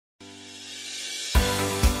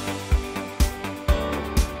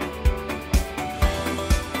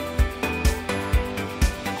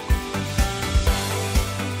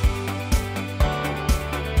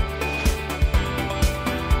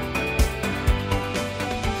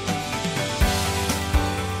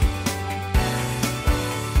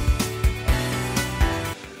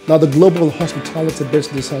Now, the global hospitality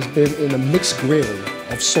business has been in a mixed grill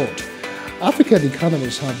of sort. African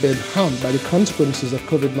economies have been harmed by the consequences of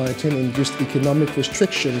COVID-19 induced economic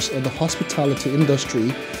restrictions on the hospitality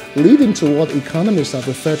industry, leading to what economists have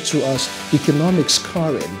referred to as economic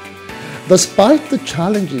scarring. Despite the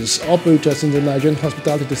challenges operators in the Nigerian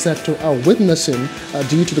hospitality sector are witnessing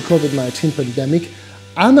due to the COVID-19 pandemic,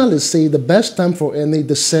 analysts say the best time for any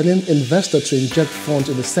discerning investor to inject funds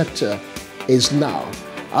in the sector is now,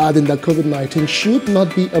 adding that COVID-19 should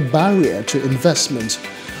not be a barrier to investment.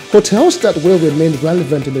 Hotels that will remain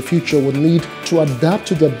relevant in the future will need to adapt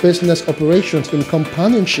to their business operations in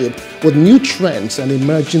companionship with new trends and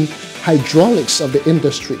emerging hydraulics of the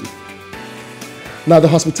industry. Now, the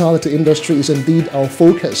hospitality industry is indeed our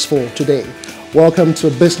focus for today. Welcome to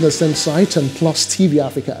Business Insight and Plus TV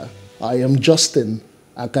Africa. I am Justin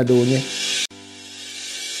Akadonye.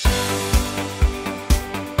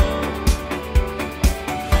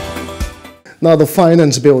 Now, the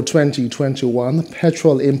Finance Bill 2021,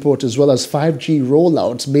 petrol import as well as 5G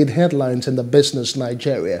rollouts made headlines in the business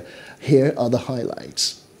Nigeria. Here are the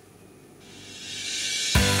highlights.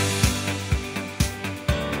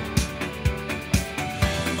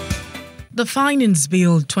 The Finance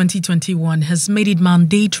Bill 2021 has made it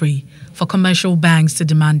mandatory for commercial banks to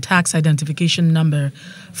demand tax identification number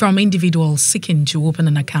from individuals seeking to open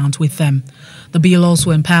an account with them. The bill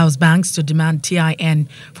also empowers banks to demand TIN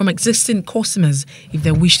from existing customers if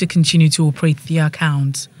they wish to continue to operate their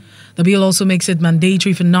accounts. The bill also makes it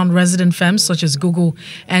mandatory for non-resident firms such as Google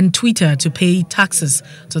and Twitter to pay taxes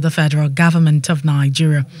to the federal government of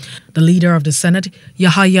Nigeria. The leader of the Senate,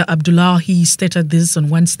 Yahaya Abdullahi, stated this on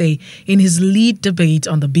Wednesday in his lead debate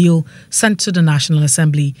on the bill sent to the National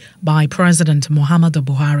Assembly by President Muhammadu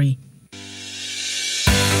Buhari.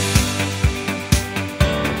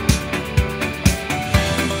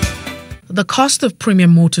 The cost of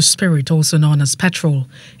premium motor spirit, also known as petrol,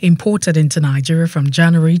 imported into Nigeria from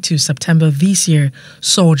January to September this year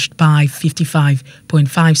surged by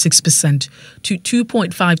 55.56% to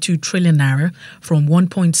 2.52 trillion naira from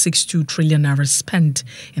 1.62 trillion naira spent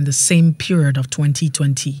in the same period of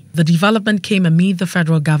 2020. The development came amid the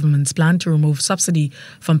federal government's plan to remove subsidy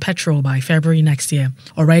from petrol by February next year.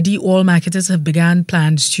 Already, oil marketers have begun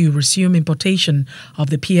plans to resume importation of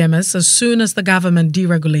the PMS as soon as the government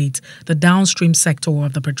deregulates the downstream sector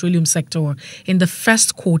of the petroleum sector in the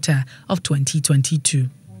first quarter of 2022.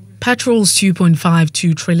 Petrol's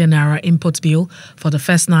 2.52 trillion naira import bill for the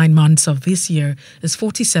first 9 months of this year is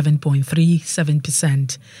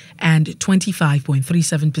 47.37% and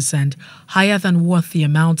 25.37% higher than what the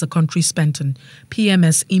amount the country spent on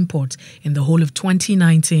PMS import in the whole of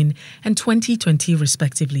 2019 and 2020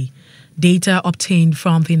 respectively. Data obtained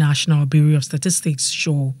from the National Bureau of Statistics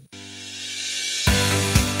show.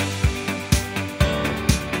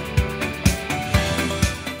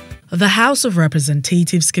 The House of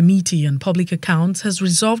Representatives Committee on Public Accounts has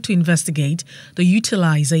resolved to investigate the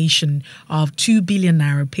utilization of 2 billion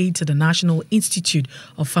naira paid to the National Institute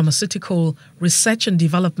of Pharmaceutical Research and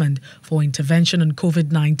Development for intervention on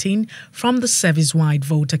COVID-19 from the service-wide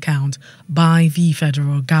vote account by the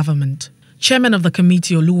federal government. Chairman of the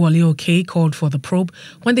committee, Okoro, called for the probe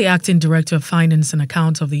when the acting director of finance and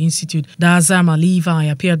accounts of the institute, Dazama Levi,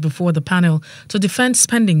 appeared before the panel to defend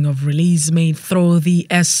spending of release made through the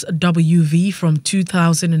SWV from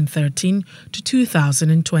 2013 to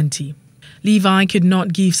 2020. Levi could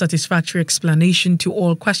not give satisfactory explanation to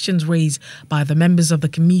all questions raised by the members of the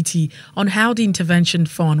committee on how the intervention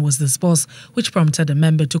fund was disbursed, which prompted a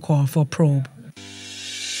member to call for probe.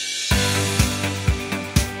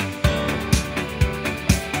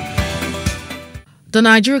 The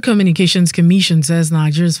Nigeria Communications Commission says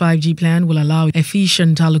Nigeria's 5G plan will allow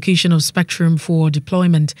efficient allocation of spectrum for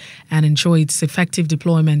deployment and ensure its effective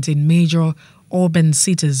deployment in major urban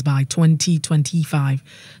cities by 2025.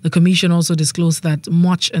 The Commission also disclosed that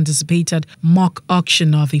much anticipated mock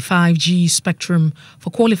auction of the 5G spectrum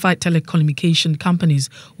for qualified telecommunication companies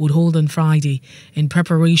would hold on Friday in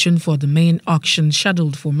preparation for the main auction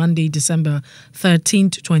scheduled for Monday, December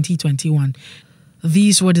 13, 2021.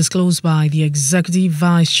 These were disclosed by the Executive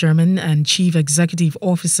Vice Chairman and Chief Executive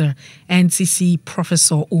Officer, NCC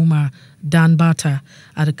Professor Umar Danbata,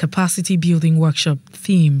 at a capacity building workshop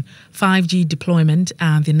theme 5G deployment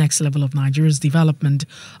and the next level of Nigeria's development,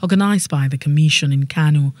 organized by the Commission in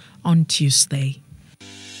Kano on Tuesday.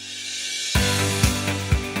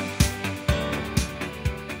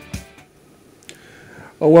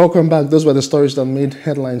 Well, welcome back. Those were the stories that made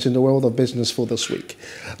headlines in the world of business for this week.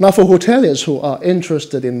 Now, for hoteliers who are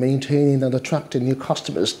interested in maintaining and attracting new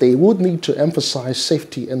customers, they would need to emphasize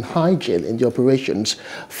safety and hygiene in the operations.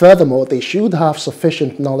 Furthermore, they should have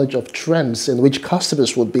sufficient knowledge of trends in which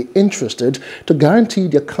customers would be interested to guarantee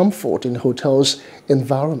their comfort in the hotel's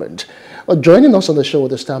environment. Well, joining us on the show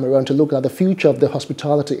this time around to look at the future of the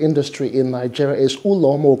hospitality industry in Nigeria is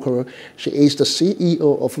Uloma Okoro. She is the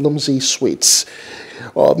CEO of Loomzy Suites.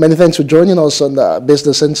 Many thanks for joining us on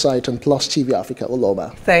Business Insight and Plus TV Africa,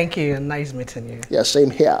 Uloma. Thank you, and nice meeting you. Yeah, same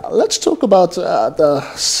here. Let's talk about the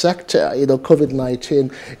sector,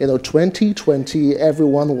 COVID-19. 2020,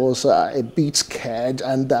 everyone was a bit scared,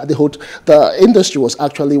 and the industry was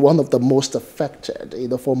actually one of the most affected.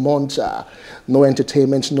 For months, no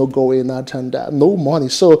entertainment, no going out, and no money.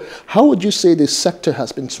 So how would you say this sector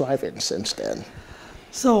has been thriving since then?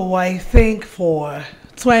 So I think for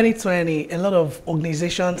 2020, a lot of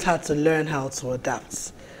organizations had to learn how to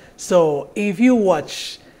adapt. So if you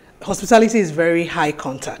watch, hospitality is very high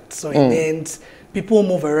contact. So it means people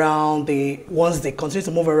move around. Once they continue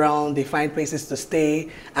to move around, they find places to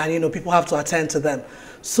stay, and people have to attend to them.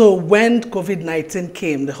 So when COVID-19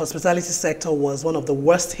 came, the hospitality sector was one of the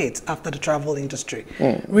worst hit after the travel industry.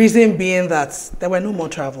 Reason being that there were no more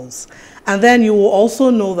travels. And then you will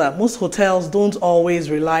also know that most hotels don't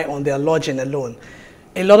always rely on their lodging alone.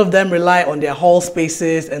 A lot of them rely on their hall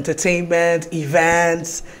spaces, entertainment,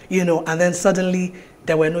 events, and then suddenly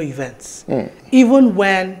there were no events. Even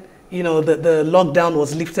when, the lockdown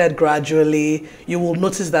was lifted gradually, you will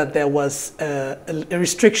notice that there was a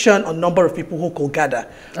restriction on number of people who could gather.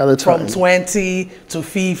 From 20 to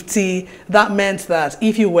 50. That meant that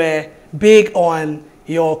if you were big on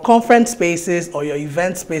your conference spaces or your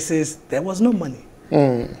event spaces, there was no money.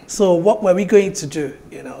 So what were we going to do?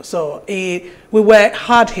 So we were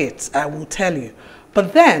hard hit, I will tell you.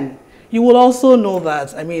 But then you will also know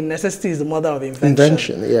that, necessity is the mother of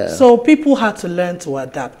invention. Yeah. So people had to learn to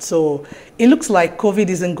adapt. So it looks like COVID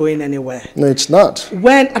isn't going anywhere. No, it's not.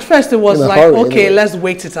 When at first it was like, hurry, okay, anyway. let's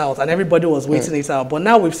wait it out. And everybody was waiting it out. But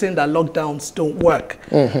now we've seen that lockdowns don't work.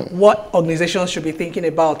 What organizations should be thinking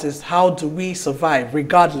about is how do we survive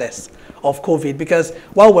regardless of COVID? Because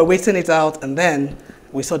while we're waiting it out, and then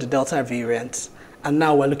we saw the Delta variant, and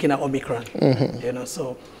now we're looking at Omicron.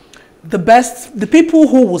 So the people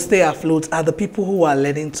who will stay afloat are the people who are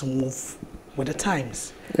learning to move with the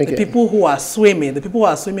times. The people who are swimming,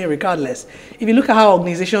 regardless. If you look at how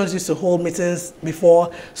organizations used to hold meetings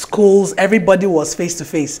before, schools, everybody was face to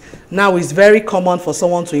face. Now it's very common for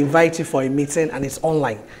someone to invite you for a meeting and it's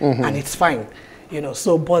online, and it's fine.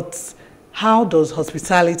 But how does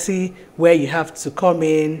hospitality, where you have to come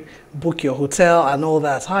in, book your hotel and all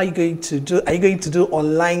that, how are you going to do? Are you going to do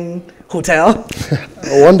online hotel?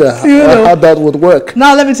 I wonder how that would work.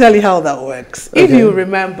 Now let me tell you how that works. If you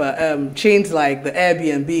remember, chains like the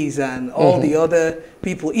Airbnbs and all the other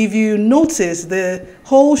people, if you notice, the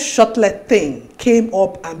whole shortlet thing came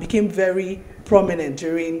up and became very prominent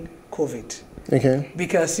during COVID.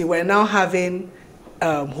 Because you were now having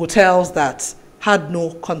hotels that had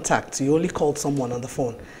no contact. You only called someone on the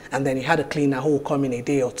phone, and then you had a cleaner who would come in a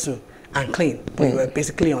day or two and clean, but you were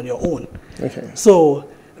basically on your own. So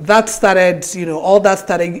that started, all that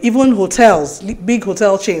started, even hotels, big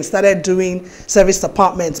hotel chains started doing service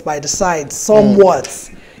apartments by the side, somewhat,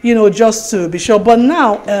 just to be sure. But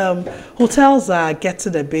now hotels are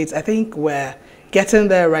getting a bit, I think we're getting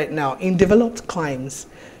there right now. In developed climes,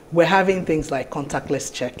 we're having things like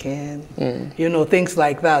contactless check-in, things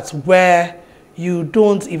like that, where you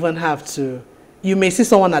don't even have to, you may see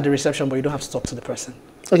someone at the reception, but you don't have to talk to the person.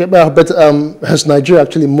 But has Nigeria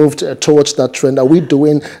actually moved towards that trend? Are we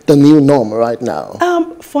doing the new norm right now?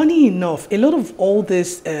 Funny enough, a lot of all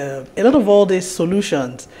these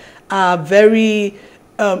solutions are very,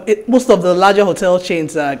 most of the larger hotel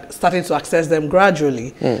chains are starting to access them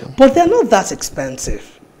gradually, but they're not that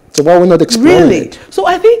expensive. So why are we not exploring it? So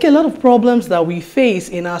I think a lot of problems that we face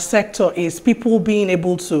in our sector is people being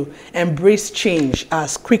able to embrace change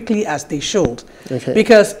as quickly as they should.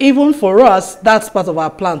 Because even for us, that's part of our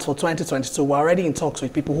plans for 2022. We're already in talks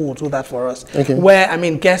with people who will do that for us. Where,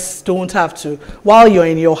 guests don't have to, while you're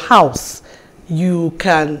in your house, you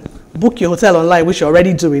can book your hotel online, which you're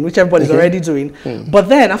already doing, which everybody's already doing. But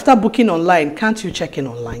then after booking online, can't you check in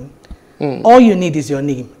online? All you need is your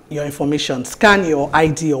name, your information, scan your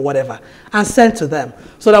ID or whatever, and send to them.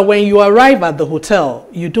 So that when you arrive at the hotel,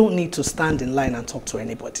 you don't need to stand in line and talk to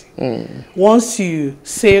anybody. Once you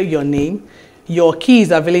say your name, your key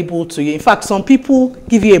is available to you. In fact, some people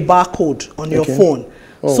give you a barcode on your phone.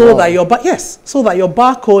 so that your so that your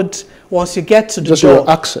barcode, once you get to the just door, your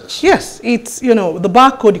access. Yes, it's the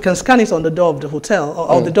barcode, you can scan it on the door of the hotel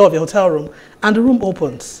or the door of your hotel room, and the room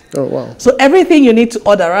opens. Oh wow! So everything you need to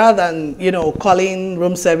order, rather than calling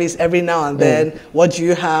room service every now and then, what do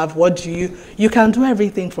you have? You can do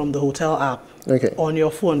everything from the hotel app on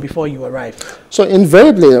your phone before you arrive. So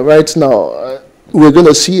invariably, right now, we're going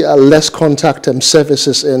to see less contact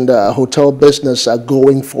services in the hotel business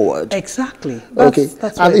going forward. Exactly.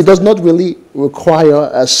 That's and it does not really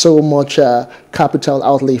require so much capital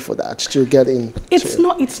outlay for that to get in. It's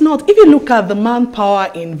not. If you look at the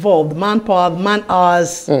manpower involved, man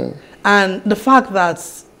hours, and the fact that,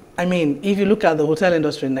 if you look at the hotel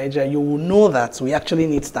industry in Nigeria, you will know that we actually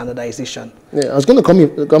need standardization. Yeah, I was going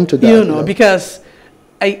to come to that. Because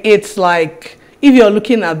it's like, if you're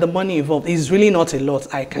looking at the money involved, it's really not a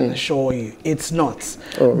lot, I can assure you. It's not.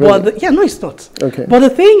 Oh, really? But no, it's not. Okay. But the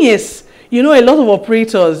thing is, a lot of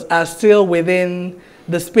operators are still within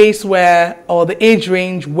the space where, or the age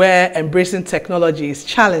range where embracing technology is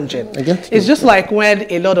challenging. It's just like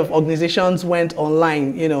when a lot of organizations went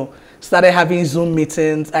online, started having Zoom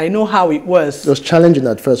meetings. I know how it was. It was challenging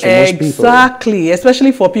at first for most people. Exactly,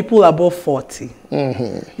 especially for people above 40.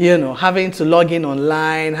 Having to log in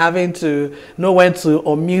online, having to know when to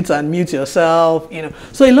unmute and mute yourself,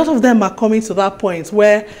 So a lot of them are coming to that point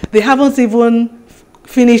where they haven't even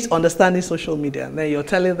finished understanding social media. And then you're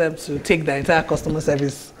telling them to take their entire customer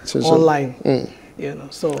service online.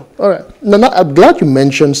 So. All right. Now, I'm glad you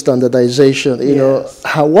mentioned standardization.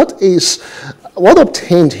 What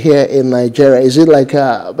obtained here in Nigeria? Is it like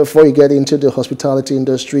before you get into the hospitality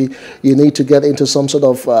industry, you need to get into some sort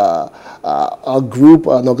of a group,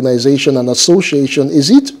 an organization, an association? Is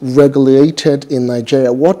it regulated in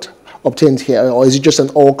Nigeria? What obtained here, or is it just an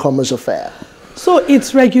all-comers affair? So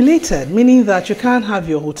it's regulated, meaning that you can't have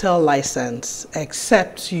your hotel license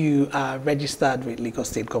except you are registered with Lagos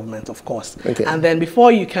State government, of course. And then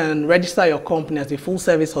before you can register your company as a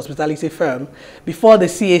full-service hospitality firm, before the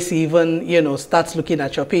CAC even, starts looking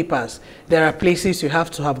at your papers, there are places you have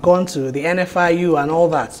to have gone to, the NFIU and all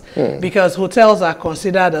that, because hotels are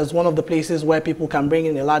considered as one of the places where people can bring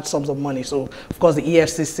in a large sums of money. So, of course, the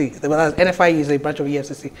EFCC, the NFIU is a branch of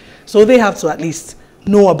EFCC, so they have to at least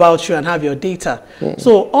know about you and have your data.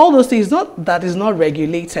 So all those things, that is not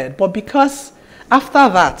regulated, but because after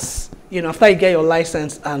that, after you get your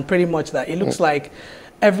license and pretty much that, it looks like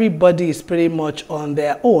everybody is pretty much on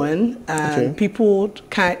their own, and people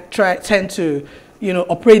tend to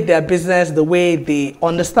operate their business the way they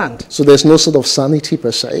understand. So there's no sort of sanity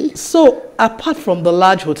per se? So apart from the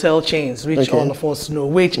large hotel chains, which all of us know,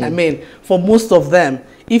 which for most of them,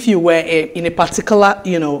 if you were in a particular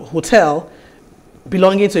hotel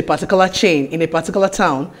belonging to a particular chain in a particular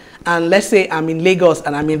town, and let's say I'm in Lagos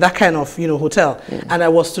and I'm in that kind of hotel, and I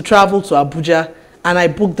was to travel to Abuja and I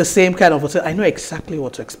booked the same kind of hotel, I know exactly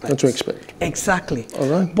what to expect. What to expect. Exactly. All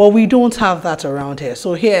right. But we don't have that around here.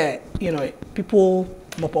 So here, people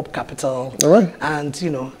mop up capital. All right. And,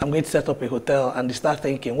 I'm going to set up a hotel, and they start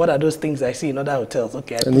thinking, what are those things I see in other hotels?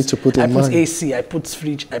 Okay, I need to put in mind. AC, I put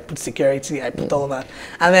fridge, I put security, I put all that.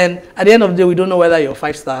 And then at the end of the day, we don't know whether you're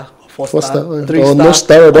 5-star, 4-star, 3-star, or no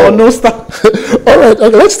star at all. Or no star. All right,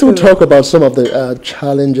 okay, let's still talk about some of the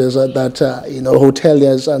challenges that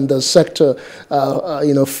hoteliers and the sector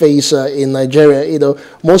face in Nigeria.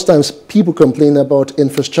 Most times people complain about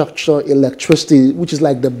infrastructure, electricity, which is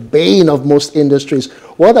like the bane of most industries.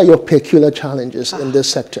 What are your peculiar challenges in this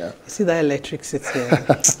sector? See that electricity?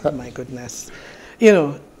 Oh my goodness.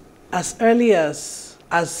 As early as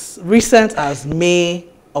recent as May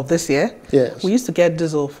of this year, we used to get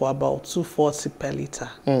diesel for about 240 per litre.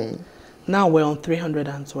 Now we're on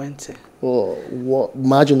 320. Oh, what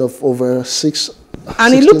margin of over 6?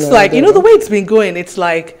 And it looks like, the way it's been going, it's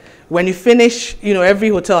like when you finish, every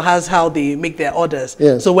hotel has how they make their orders.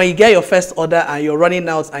 So when you get your first order and you're running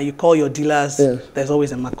out and you call your dealers, there's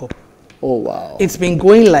always a markup. Oh, wow. It's been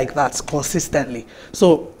going like that consistently.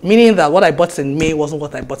 So meaning that what I bought in May wasn't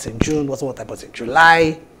what I bought in June, wasn't what I bought in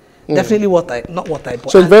July. Definitely not what I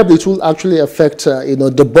bought. So invariably it will actually affect,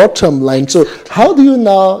 the bottom line. So how do you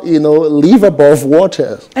now, live above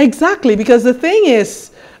water? Exactly, because the thing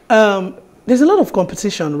is, there's a lot of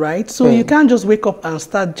competition, right? So you can't just wake up and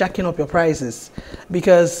start jacking up your prices,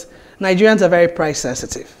 because Nigerians are very price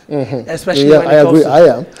sensitive, especially when it comes to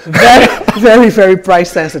I am very, very, very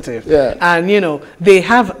price sensitive. And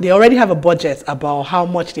they already have a budget about how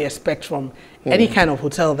much they expect from any kind of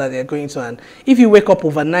hotel that they're going to. And if you wake up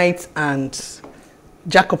overnight and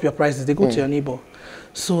jack up your prices, they go to your neighbor.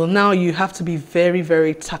 So now you have to be very,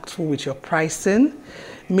 very tactful with your pricing,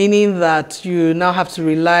 meaning that you now have to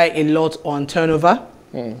rely a lot on turnover.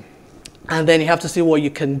 And then you have to see what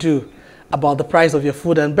you can do about the price of your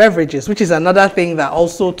food and beverages, which is another thing that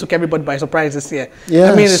also took everybody by surprise this year.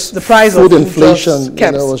 Yes. I mean, it's the price food of food inflation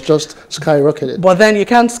was just skyrocketed. But then you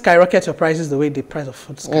can't skyrocket your prices the way the price of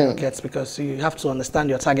food skyrockets, because you have to understand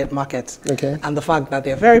your target market and the fact that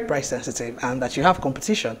they're very price sensitive and that you have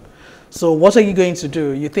competition. So what are you going to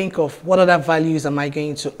do? You think of what other values am I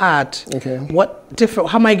going to add?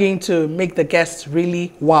 How am I going to make the guests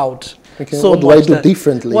really wowed? So what do I do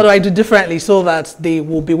differently? What do I do differently so that they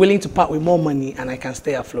will be willing to part with more money and I can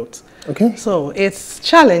stay afloat? So it's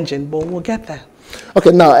challenging, but we'll get there.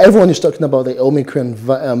 Okay, now everyone is talking about the Omicron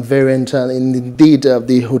variant, and indeed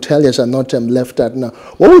the hoteliers are not left out. Now,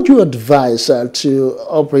 what would you advise to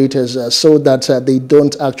operators so that they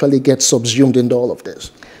don't actually get subsumed into all of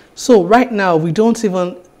this? So right now, we don't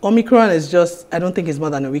even... Omicron is just, I don't think it's more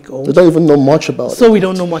than a week old. We don't even know much about it. So we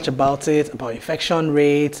don't know much about it, about infection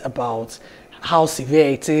rates, about how severe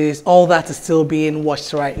it is. All that is still being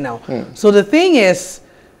watched right now. So the thing is,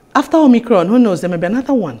 after Omicron, who knows, there may be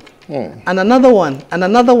another one, and another one, and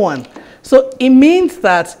another one. So it means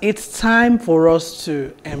that it's time for us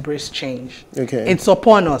to embrace change. It's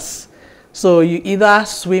upon us. So you either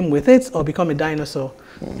swim with it or become a dinosaur.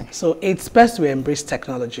 So it's best we embrace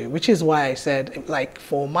technology, which is why I said, like,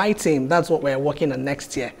 for my team, that's what we're working on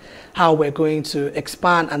next year, how we're going to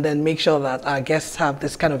expand and then make sure that our guests have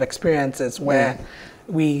this kind of experiences where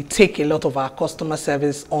we take a lot of our customer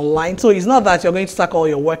service online. So it's not that you're going to sack all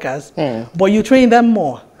your workers, but you train them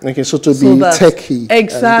more. So to be techie.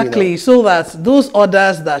 Exactly, so that those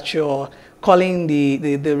orders that you're calling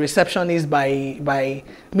the receptionist by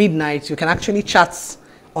midnight, you can actually chat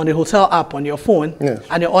on the hotel app on your phone,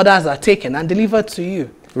 and your orders are taken and delivered to you.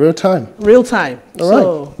 Real time. Real time. All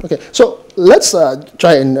right. Okay. So let's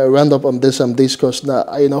try and round up on this discourse now.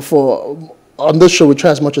 On this show, we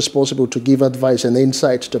try as much as possible to give advice and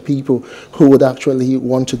insight to people who would actually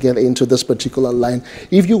want to get into this particular line.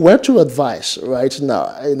 If you were to advise right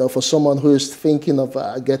now, for someone who is thinking of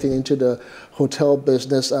getting into the hotel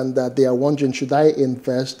business and they are wondering, should I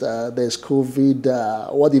invest? There's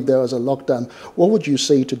COVID. What if there was a lockdown? What would you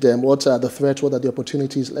say to them? What are the threats? What are the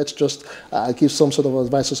opportunities? Let's just give some sort of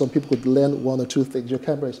advice so some people could learn one or two things. Your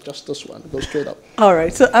camera is just this one. Go straight up. All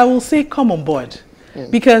right. So I will say come on board.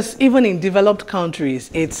 Because even in developed countries,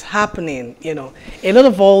 it's happening. A lot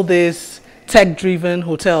of all these tech-driven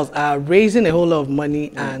hotels are raising a whole lot of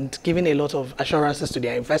money and giving a lot of assurances to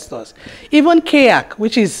their investors. Even Kayak,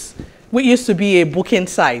 which used to be a booking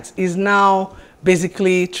site, is now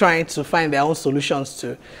basically trying to find their own solutions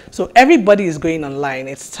too. So everybody is going online.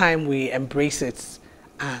 It's time we embrace it.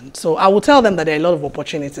 And so I will tell them that there are a lot of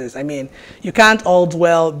opportunities. I mean, you can't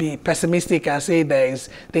all be pessimistic and say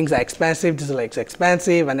things are expensive, this is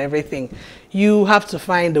expensive and everything. You have to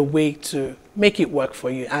find a way to make it work for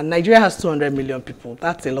you. And Nigeria has 200 million people.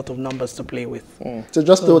 That's a lot of numbers to play with. So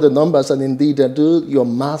just do the numbers and indeed do your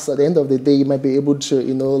maths. At the end of the day, you might be able to,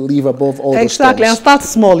 live above all the Exactly. And start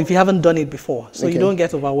small if you haven't done it before. So you don't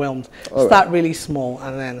get overwhelmed. Start really small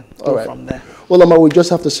and then go from there. Well, Uloma, we just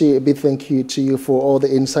have to say a big thank you to you for all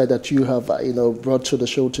the insight that you have, brought to the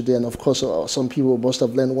show today. And of course, some people must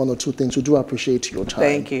have learned one or two things. We do appreciate your time.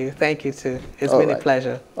 Thank you. Thank you too. It's been a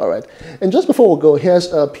pleasure. All right. And just before we go,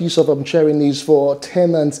 here's a piece of sharing news for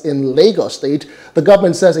tenants in Lagos State. The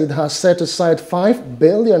government says it has set aside 5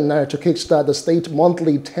 billion naira to kickstart the state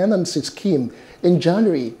monthly tenancy scheme in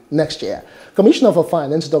January next year. Commissioner for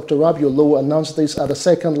Finance, Dr. Uloma, announced this at the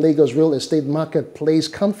second Lagos Real Estate Marketplace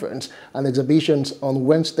Conference and exhibitions on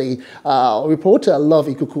Wednesday. Reporter Love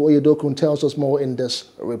Ikuku Oyedokun tells us more in this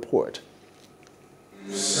report.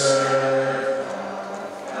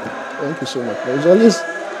 Thank you so much.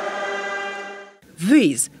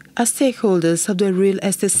 These are stakeholders of the real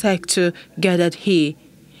estate sector gathered here.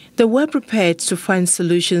 They were prepared to find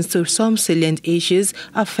solutions to some salient issues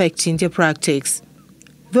affecting their practice.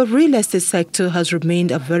 The real estate sector has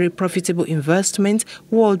remained a very profitable investment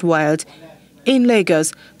worldwide. In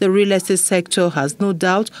Lagos, the real estate sector has no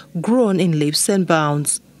doubt grown in leaps and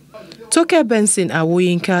bounds. Toke Benson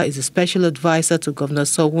Awoyinka is a special advisor to Governor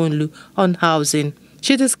Sanwo-Olu on housing.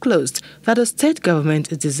 She disclosed that the state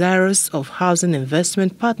government is desirous of housing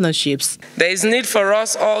investment partnerships. There is need for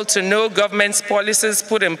us all to know government's policies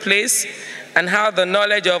put in place and how the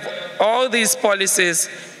knowledge of all these policies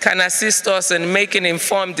can assist us in making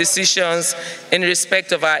informed decisions in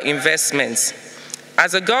respect of our investments.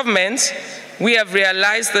 As a government, we have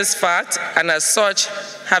realized this fact and as such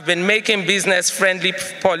have been making business-friendly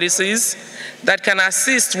policies that can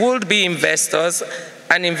assist would-be investors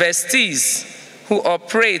and investees who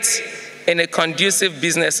operate in a conducive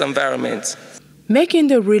business environment. making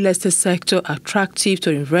the real estate sector attractive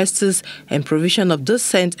to investors and provision of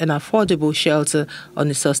decent and affordable shelter on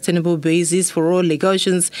a sustainable basis for all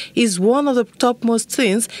Lagosians is one of the topmost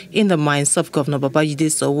things in the minds of Governor Babajide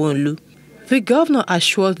Sanwo-Olu. The governor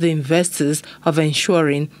assured the investors of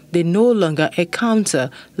ensuring they no longer encounter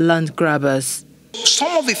land grabbers.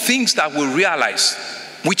 Some of the things that we realize,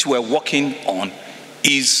 which we're working on,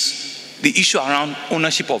 is the issue around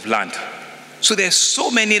ownership of land. So there's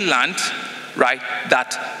so many land, right,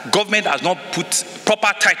 that government has not put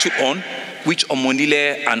proper title on, which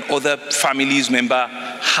Omonile and other families member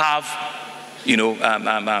have,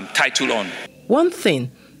 title on. One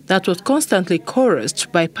thing that was constantly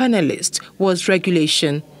chorused by panelists was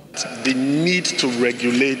regulation. The need to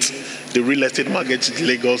regulate the real estate market in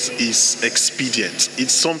Lagos is expedient.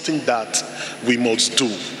 It's something that we must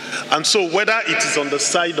do. And so whether it is on the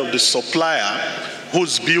side of the supplier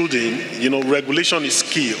who's building, regulation is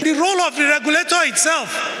key. The role of the regulator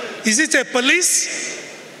itself, is it a police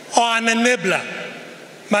or an enabler?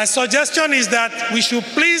 My suggestion is that we should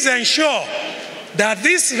please ensure that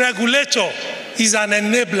this regulator is an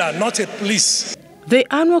enabler, not a police. The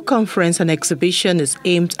annual conference and exhibition is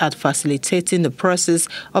aimed at facilitating the process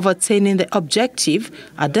of attaining the objective,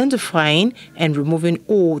 identifying and removing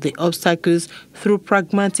all the obstacles through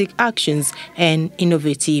pragmatic actions and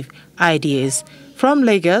innovative ideas. From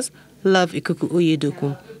Lagos, Love Ikuku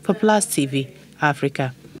Oyedoku for Plus TV,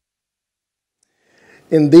 Africa.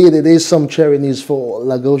 Indeed, it is some cherry news for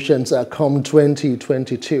Lagosians come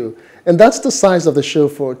 2022. And that's the size of the show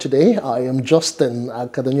for today. I am Justin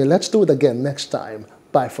Academia. Let's do it again next time.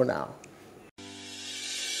 Bye for now.